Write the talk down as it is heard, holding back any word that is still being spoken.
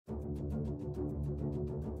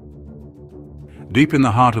Deep in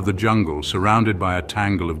the heart of the jungle, surrounded by a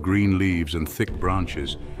tangle of green leaves and thick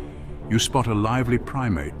branches, you spot a lively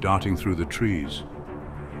primate darting through the trees.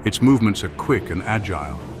 Its movements are quick and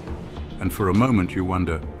agile, and for a moment you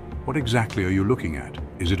wonder, what exactly are you looking at?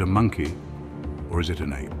 Is it a monkey or is it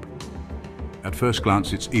an ape? At first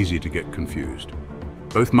glance, it's easy to get confused.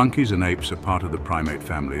 Both monkeys and apes are part of the primate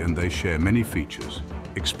family, and they share many features: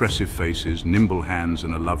 expressive faces, nimble hands,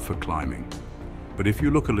 and a love for climbing. But if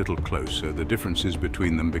you look a little closer, the differences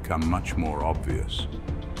between them become much more obvious.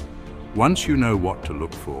 Once you know what to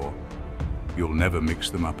look for, you'll never mix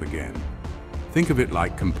them up again. Think of it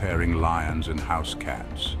like comparing lions and house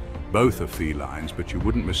cats. Both are felines, but you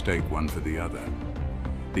wouldn't mistake one for the other.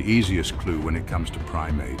 The easiest clue when it comes to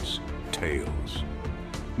primates: tails.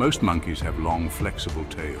 Most monkeys have long, flexible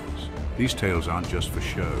tails. These tails aren't just for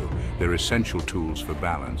show, they're essential tools for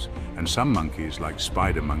balance, and some monkeys, like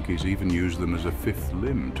spider monkeys, even use them as a fifth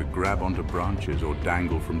limb to grab onto branches or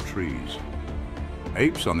dangle from trees.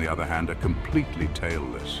 Apes, on the other hand, are completely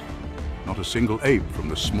tailless. Not a single ape, from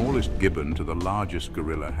the smallest gibbon to the largest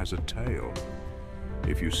gorilla, has a tail.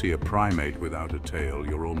 If you see a primate without a tail,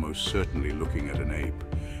 you're almost certainly looking at an ape.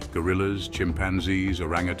 Gorillas, chimpanzees,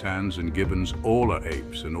 orangutans, and gibbons all are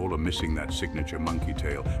apes, and all are missing that signature monkey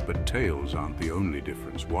tail. But tails aren't the only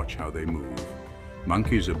difference. Watch how they move.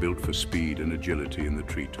 Monkeys are built for speed and agility in the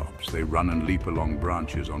treetops. They run and leap along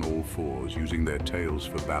branches on all fours, using their tails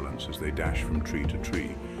for balance as they dash from tree to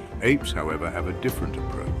tree. Apes, however, have a different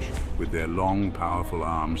approach. With their long, powerful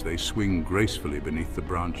arms, they swing gracefully beneath the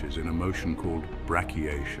branches in a motion called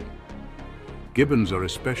brachiation. Gibbons are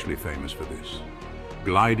especially famous for this,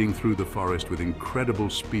 gliding through the forest with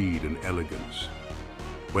incredible speed and elegance.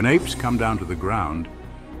 When apes come down to the ground,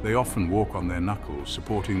 they often walk on their knuckles,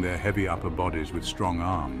 supporting their heavy upper bodies with strong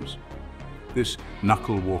arms. This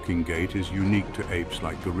knuckle-walking gait is unique to apes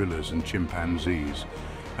like gorillas and chimpanzees,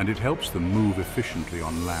 and it helps them move efficiently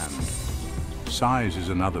on land. Size is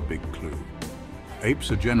another big clue. Apes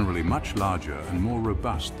are generally much larger and more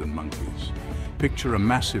robust than monkeys. Picture a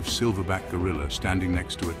massive silverback gorilla standing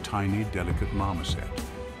next to a tiny, delicate marmoset.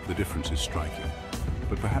 The difference is striking.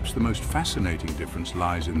 But perhaps the most fascinating difference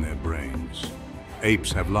lies in their brains.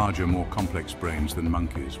 Apes have larger, more complex brains than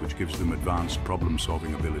monkeys, which gives them advanced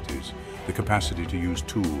problem-solving abilities, the capacity to use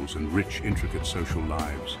tools, and rich, intricate social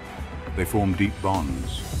lives. They form deep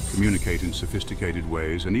bonds, communicate in sophisticated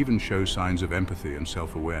ways, and even show signs of empathy and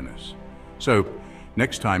self-awareness. So,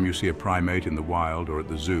 next time you see a primate in the wild or at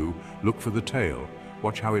the zoo, look for the tail,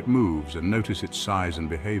 watch how it moves, and notice its size and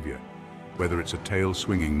behavior. Whether it's a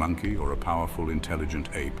tail-swinging monkey or a powerful, intelligent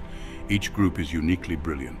ape, each group is uniquely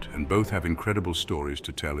brilliant, and both have incredible stories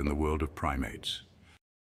to tell in the world of primates.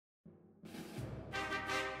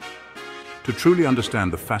 To truly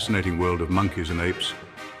understand the fascinating world of monkeys and apes,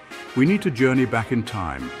 we need to journey back in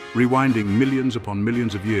time, rewinding millions upon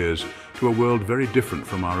millions of years to a world very different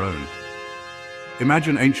from our own.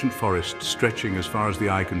 Imagine ancient forests stretching as far as the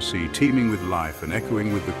eye can see, teeming with life and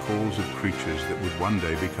echoing with the calls of creatures that would one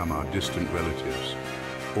day become our distant relatives.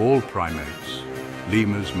 All primates,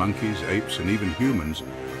 lemurs, monkeys, apes, and even humans,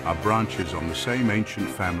 are branches on the same ancient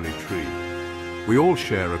family tree. We all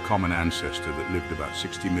share a common ancestor that lived about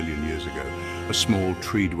 60 million years ago, a small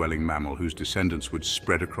tree-dwelling mammal whose descendants would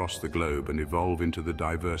spread across the globe and evolve into the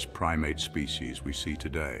diverse primate species we see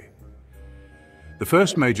today. The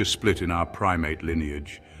first major split in our primate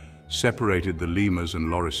lineage separated the lemurs and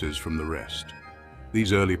lorises from the rest.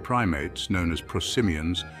 These early primates, known as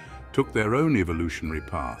prosimians, took their own evolutionary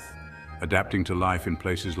path, adapting to life in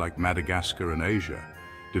places like Madagascar and Asia,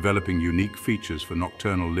 developing unique features for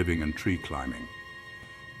nocturnal living and tree climbing.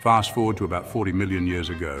 Fast forward to about 40 million years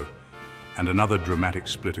ago, and another dramatic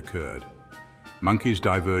split occurred. Monkeys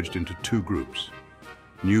diverged into two groups: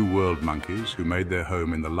 New World monkeys, who made their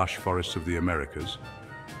home in the lush forests of the Americas,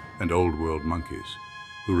 and Old World monkeys,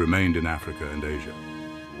 who remained in Africa and Asia.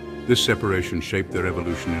 This separation shaped their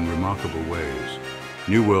evolution in remarkable ways.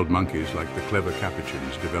 New World monkeys, like the clever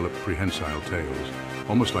capuchins, developed prehensile tails,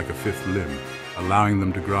 almost like a fifth limb, allowing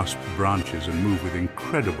them to grasp branches and move with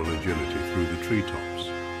incredible agility through the treetops.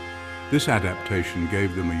 This adaptation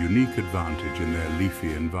gave them a unique advantage in their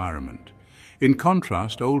leafy environment. In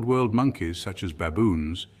contrast, Old World monkeys, such as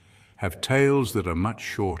baboons, have tails that are much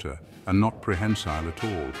shorter and not prehensile at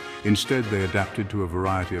all. Instead, they adapted to a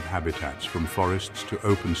variety of habitats, from forests to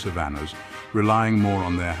open savannas, relying more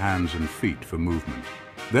on their hands and feet for movement.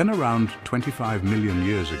 Then, around 25 million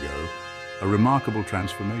years ago, a remarkable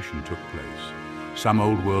transformation took place. Some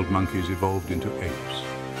Old World monkeys evolved into apes.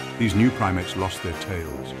 These new primates lost their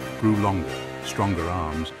tails, grew longer, stronger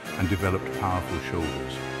arms, and developed powerful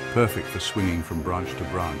shoulders. perfect for swinging from branch to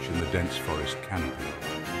branch in the dense forest canopy.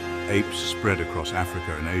 Apes spread across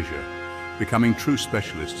Africa and Asia, becoming true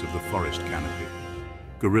specialists of the forest canopy.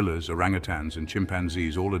 Gorillas, orangutans, and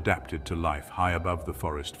chimpanzees all adapted to life high above the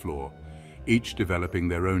forest floor, each developing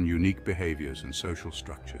their own unique behaviors and social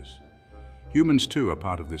structures. Humans, too, are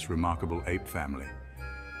part of this remarkable ape family.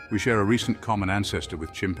 We share a recent common ancestor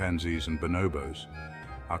with chimpanzees and bonobos,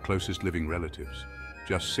 our closest living relatives,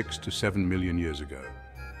 just 6 to 7 million years ago.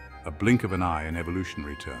 A blink of an eye in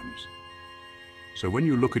evolutionary terms. So when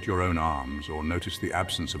you look at your own arms or notice the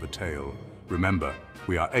absence of a tail, remember,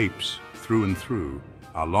 we are apes through and through.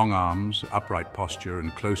 Our long arms, upright posture,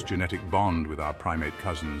 and close genetic bond with our primate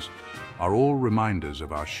cousins are all reminders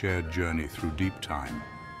of our shared journey through deep time,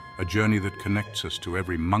 a journey that connects us to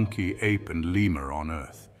every monkey, ape, and lemur on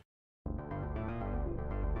Earth.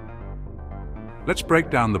 Let's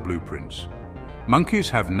break down the blueprints. Monkeys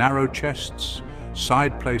have narrow chests,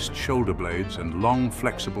 side-placed shoulder blades, and long,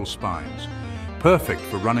 flexible spines, perfect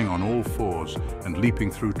for running on all fours and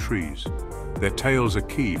leaping through trees. Their tails are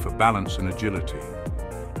key for balance and agility.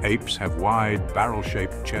 Apes have wide,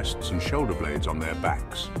 barrel-shaped chests and shoulder blades on their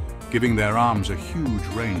backs, giving their arms a huge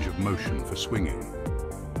range of motion for swinging.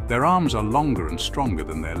 Their arms are longer and stronger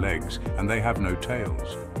than their legs, and they have no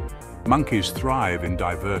tails. Monkeys thrive in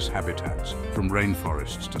diverse habitats, from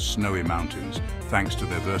rainforests to snowy mountains, thanks to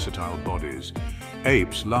their versatile bodies.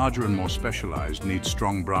 Apes, larger and more specialized, need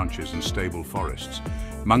strong branches and stable forests.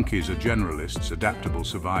 Monkeys are generalists, adaptable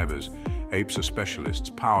survivors. Apes are specialists,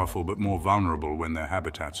 powerful but more vulnerable when their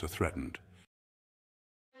habitats are threatened.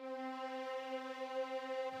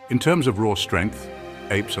 In terms of raw strength,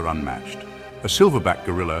 apes are unmatched. A silverback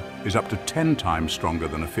gorilla is up to 10 times stronger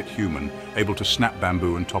than a fit human, able to snap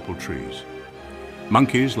bamboo and topple trees.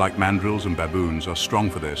 Monkeys, like mandrills and baboons, are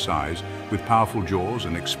strong for their size, with powerful jaws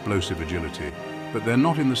and explosive agility, but they're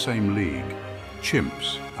not in the same league.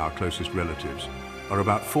 Chimps, our closest relatives, are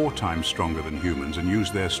about 4 times stronger than humans and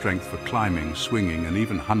use their strength for climbing, swinging, and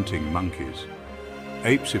even hunting monkeys.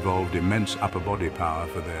 Apes evolved immense upper body power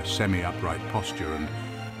for their semi-upright posture and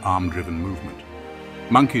arm-driven movement.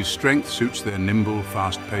 Monkeys' strength suits their nimble,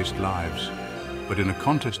 fast-paced lives, but in a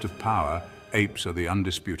contest of power, apes are the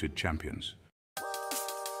undisputed champions.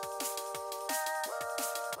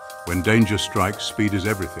 When danger strikes, speed is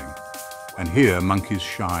everything, and here monkeys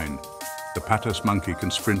shine. The patas monkey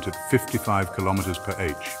can sprint at 55 kilometers per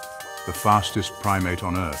h, the fastest primate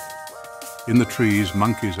on Earth. In the trees,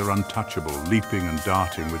 monkeys are untouchable, leaping and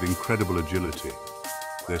darting with incredible agility.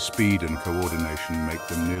 Their speed and coordination make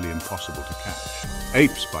them nearly impossible to catch.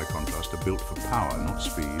 Apes, by contrast, are built for power, not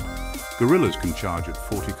speed. Gorillas can charge at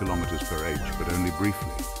 40 kilometers per h, but only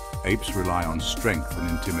briefly. Apes rely on strength and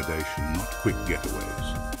intimidation, not quick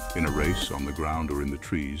getaways. In a race, on the ground or in the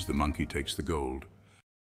trees, the monkey takes the gold.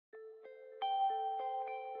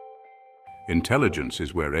 Intelligence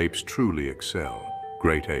is where apes truly excel.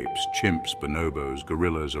 Great apes, chimps, bonobos,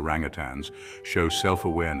 gorillas, orangutans show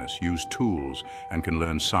self-awareness, use tools, and can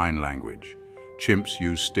learn sign language. Chimps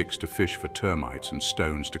use sticks to fish for termites and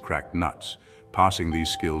stones to crack nuts, passing these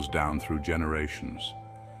skills down through generations.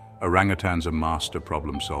 Orangutans are master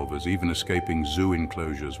problem solvers, even escaping zoo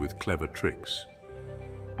enclosures with clever tricks.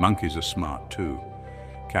 Monkeys are smart too.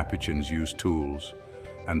 Capuchins use tools,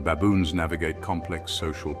 and baboons navigate complex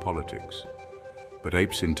social politics. But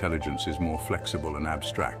apes' intelligence is more flexible and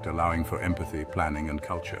abstract, allowing for empathy, planning, and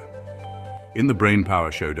culture. In the brain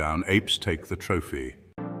power showdown, apes take the trophy.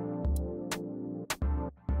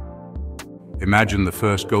 Imagine the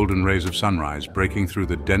first golden rays of sunrise breaking through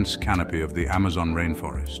the dense canopy of the Amazon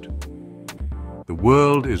rainforest. The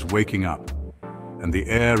world is waking up, and the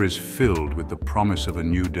air is filled with the promise of a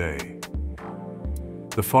new day.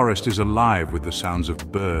 The forest is alive with the sounds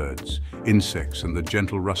of birds, insects, and the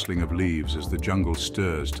gentle rustling of leaves as the jungle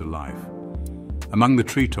stirs to life. Among the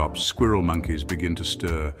treetops, squirrel monkeys begin to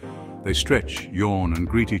stir. They stretch, yawn, and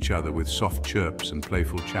greet each other with soft chirps and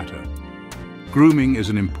playful chatter. Grooming is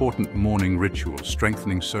an important morning ritual,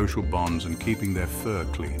 strengthening social bonds and keeping their fur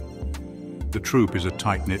clean. The troop is a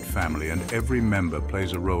tight-knit family, and every member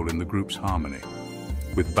plays a role in the group's harmony.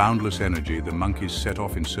 With boundless energy, the monkeys set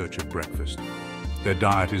off in search of breakfast. Their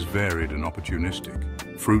diet is varied and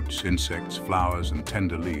opportunistic. Fruits, insects, flowers, and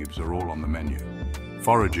tender leaves are all on the menu.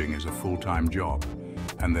 Foraging is a full-time job,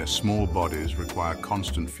 and their small bodies require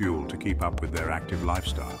constant fuel to keep up with their active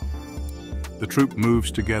lifestyle. The troop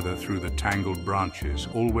moves together through the tangled branches,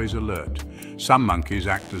 always alert. Some monkeys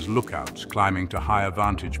act as lookouts, climbing to higher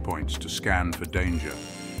vantage points to scan for danger.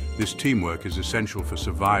 This teamwork is essential for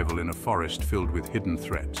survival in a forest filled with hidden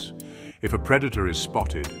threats. If a predator is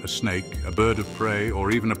spotted, a snake, a bird of prey,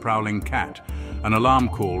 or even a prowling cat, An alarm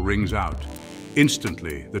call rings out.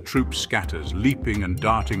 Instantly, the troop scatters, leaping and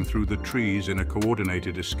darting through the trees in a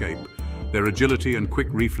coordinated escape. Their agility and quick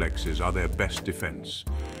reflexes are their best defense.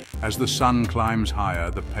 As the sun climbs higher,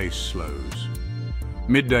 the pace slows.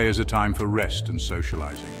 Midday is a time for rest and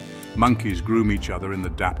socializing. Monkeys groom each other in the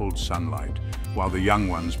dappled sunlight, while the young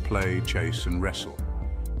ones play, chase, and wrestle.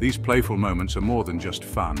 These playful moments are more than just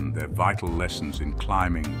fun, they're vital lessons in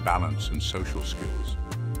climbing, balance, and social skills.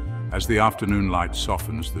 As the afternoon light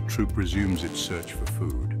softens, the troop resumes its search for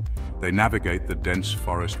food. They navigate the dense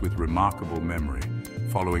forest with remarkable memory,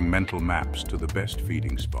 following mental maps to the best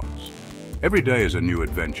feeding spots. Every day is a new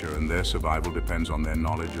adventure, and their survival depends on their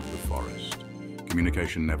knowledge of the forest.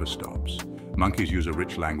 Communication never stops. Monkeys use a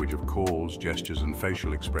rich language of calls, gestures, and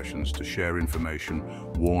facial expressions to share information,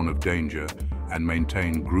 warn of danger, and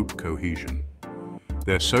maintain group cohesion.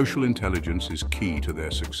 Their social intelligence is key to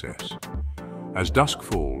their success. As dusk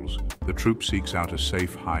falls, the troop seeks out a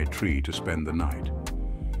safe, high tree to spend the night.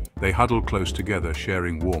 They huddle close together,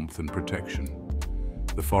 sharing warmth and protection.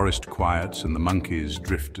 The forest quiets and the monkeys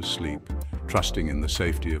drift to sleep, trusting in the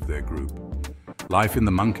safety of their group. Life in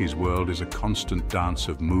the monkeys' world is a constant dance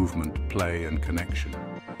of movement, play, and connection.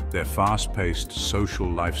 Their fast-paced social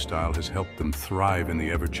lifestyle has helped them thrive in the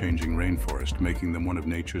ever-changing rainforest, making them one of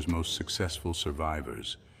nature's most successful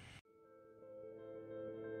survivors.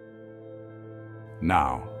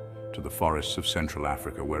 Now, to the forests of Central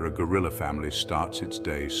Africa, where a gorilla family starts its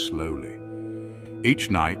day slowly.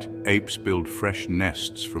 Each night, apes build fresh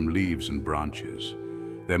nests from leaves and branches.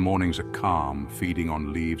 Their mornings are calm, feeding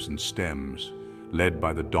on leaves and stems, led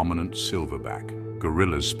by the dominant silverback.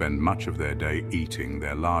 Gorillas spend much of their day eating,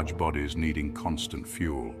 their large bodies needing constant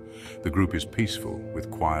fuel. The group is peaceful,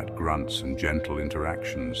 with quiet grunts and gentle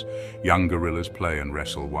interactions. Young gorillas play and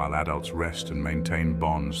wrestle while adults rest and maintain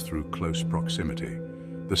bonds through close proximity.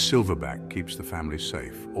 The silverback keeps the family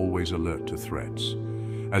safe, always alert to threats.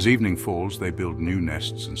 As evening falls, they build new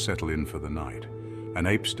nests and settle in for the night. An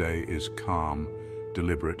ape's day is calm,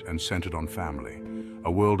 deliberate, and centered on family,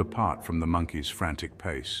 a world apart from the monkey's frantic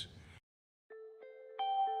pace.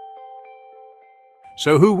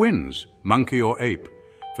 So who wins, monkey or ape?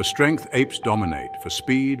 For strength, apes dominate. For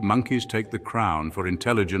speed, monkeys take the crown. For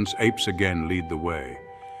intelligence, apes again lead the way.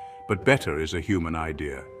 But better is a human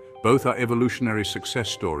idea. Both are evolutionary success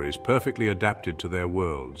stories, perfectly adapted to their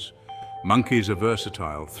worlds. Monkeys are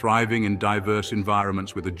versatile, thriving in diverse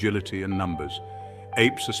environments with agility and numbers.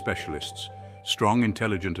 Apes are specialists, strong,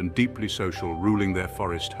 intelligent, and deeply social, ruling their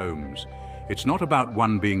forest homes. It's not about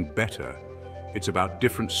one being better. It's about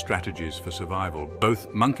different strategies for survival.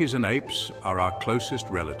 Both monkeys and apes are our closest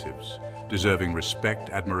relatives, deserving respect,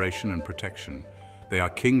 admiration, and protection. They are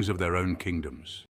kings of their own kingdoms.